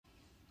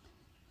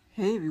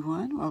Hey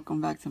everyone, welcome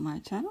back to my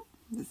channel.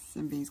 This is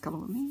In Beans Color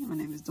with me. My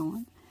name is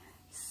Dawn.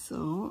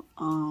 So,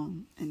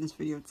 in this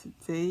video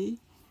today,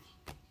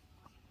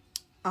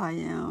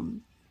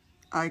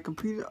 I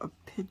completed a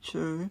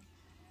picture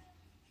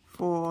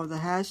for the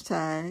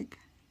hashtag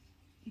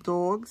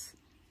dogs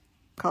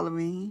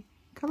coloring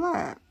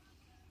collab.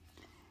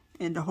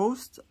 And the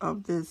host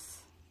of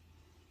this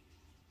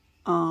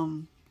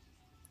collab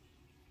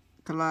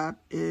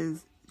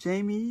is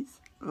Jamie's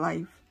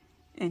Life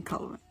and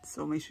Coloring.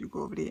 So make sure you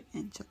go over there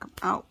and check them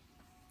out.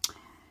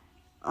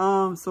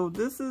 So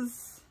this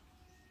is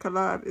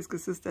collab is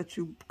consists that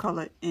you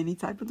color any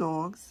type of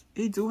dogs.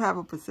 He do have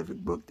a specific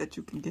book that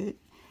you can get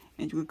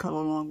and you can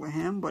color along with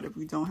him, but if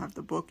you don't have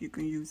the book, you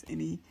can use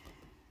any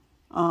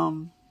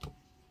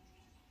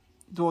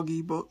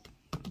doggy book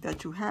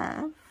that you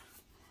have.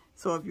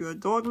 So if you're a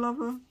dog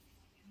lover,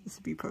 this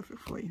would be perfect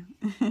for you.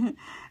 I mean,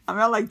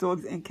 I like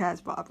dogs and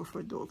cats, but I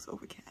prefer dogs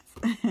over cats.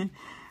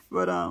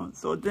 But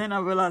so then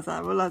I realized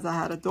I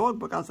had a dog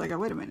book. I was like,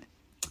 wait a minute,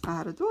 I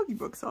had a doggy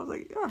book. So I was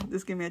like, yeah,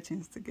 this gave me a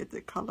chance to get the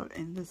color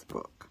in this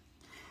book.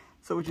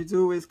 So what you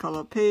do is color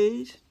a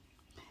page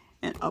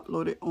and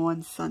upload it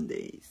on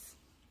Sundays.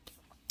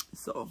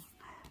 So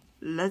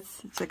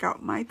let's check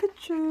out my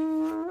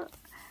picture.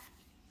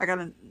 I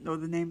gotta know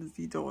the name of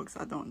the dogs.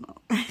 I don't know.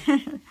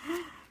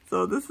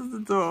 So this is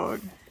the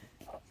dog.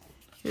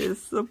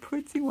 It's a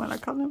pretty one. I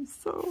color him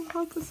so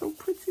hard. They're so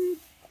pretty.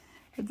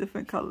 The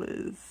different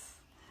colors.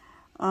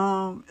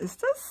 Is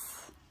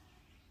this,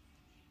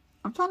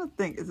 I'm trying to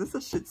think, is this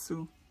a Shih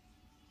Tzu?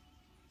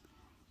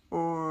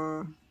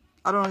 Or,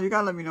 I don't know, you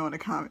gotta let me know in the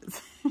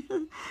comments.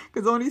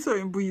 Because only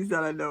certain breeds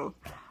that I know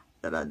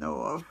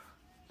of.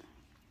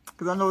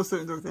 Because I know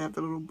certain dogs, they have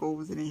the little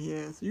bows in their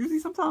hair. So usually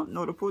sometimes,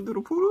 no, do the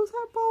poodles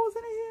have bows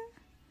in their hair?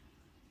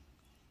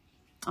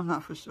 I'm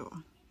not for sure.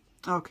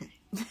 Okay.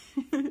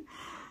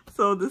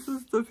 So this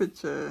is the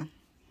picture.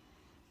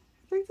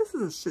 I think this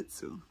is a Shih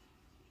Tzu.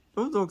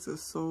 Those dogs are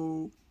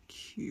so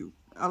cute.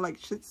 I like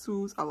Shih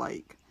Tzus. I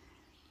like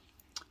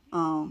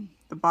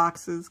the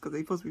boxers because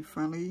they're supposed to be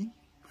friendly,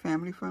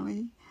 family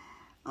friendly.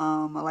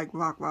 I like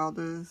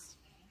Rottweilers.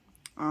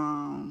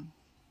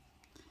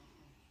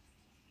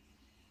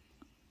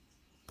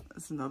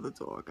 That's another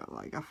dog I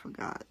like. I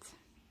forgot.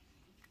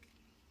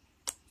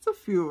 It's a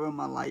few of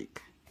them I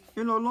like.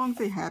 You know, as long as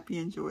they're happy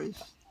and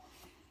joyous,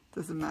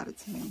 doesn't matter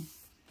to me.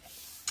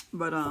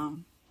 But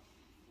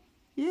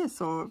yeah.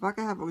 So if I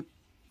could have a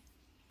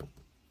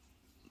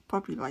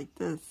puppy like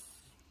this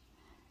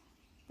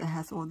that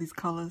has all these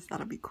colors,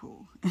 that'll be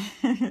cool.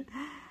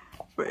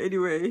 But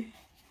anyway,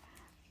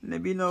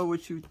 let me know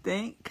what you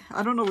think.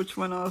 I don't know which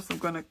one else I'm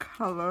gonna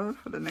color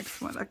for the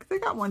next one. I think I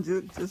got one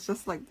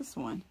just like this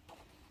one.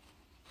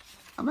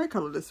 I might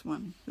color this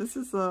one. This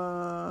is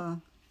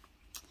a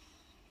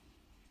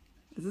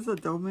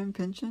Doberman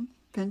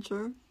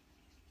Pinscher?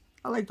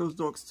 I like those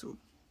dogs too.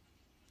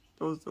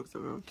 Those dogs are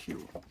real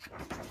cute.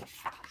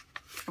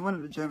 I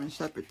wanted a German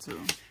Shepherd too.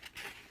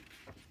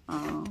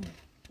 I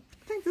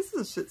think this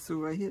is a Shih Tzu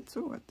right here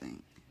too, I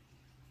think.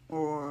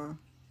 Or,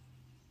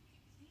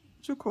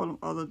 what you call them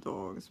other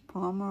dogs?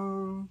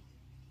 Palmer.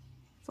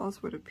 It's also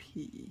with a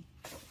P.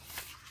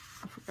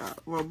 I forgot.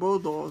 Well,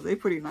 bulldogs, they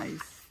pretty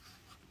nice.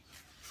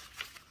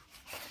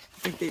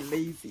 I think they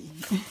lazy.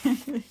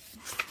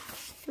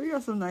 We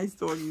got some nice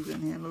doggies in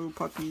here, little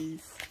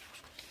puppies.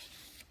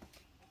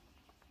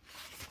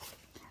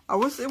 I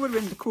wish it would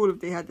have been cool if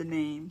they had the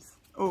names.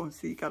 Oh,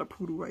 see, got a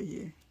poodle right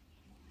here.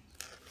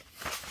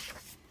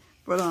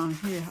 But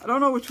yeah, I don't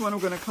know which one I'm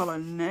gonna color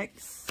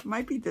next.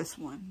 Might be this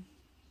one.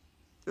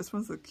 This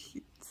one's a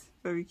cute,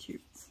 very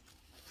cute.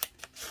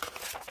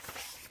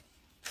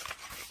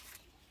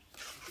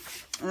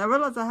 And I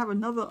realized I have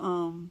another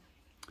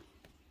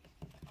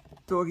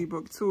doggy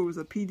book too. It was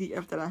a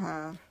PDF that I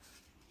have,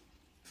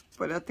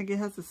 but I think it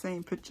has the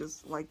same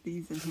pictures like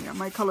these in here. I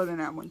might color in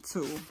that one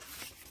too.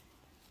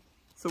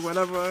 So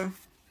whatever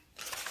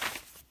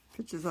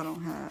pictures I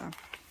don't have,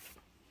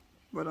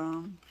 but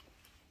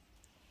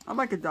I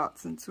like a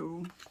Dachshund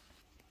too.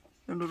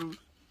 The little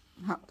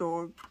hot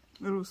dog,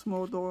 little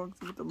small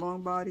dogs with the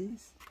long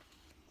bodies.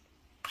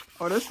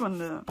 Oh, this one,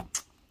 the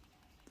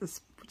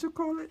what you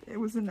call it? It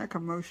was in that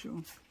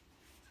commercial.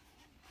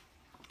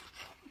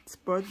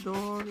 Spud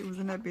dog. It was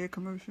in that bear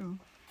commercial.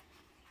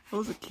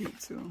 Those are cute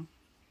too.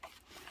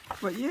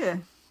 But yeah,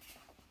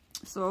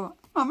 so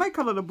I might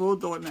color the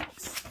bulldog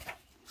next.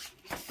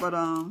 But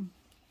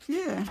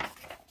yeah.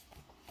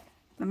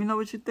 Let me know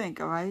what you think,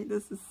 alright?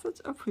 This is such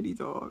a pretty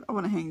dog. I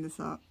want to hang this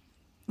up.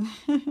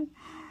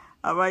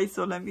 Alright,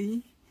 so let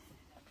me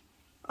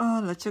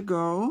let you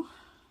go.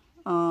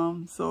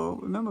 So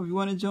remember, if you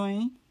want to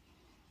join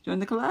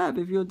the collab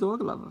if you're a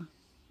dog lover.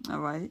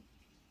 Alright?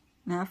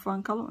 And have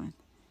fun coloring.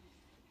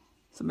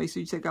 So make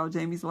sure you check out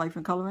Jamie's Life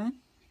and Coloring.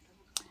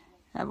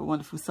 Have a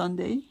wonderful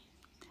Sunday.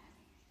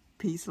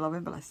 Peace, love,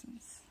 and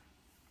blessings.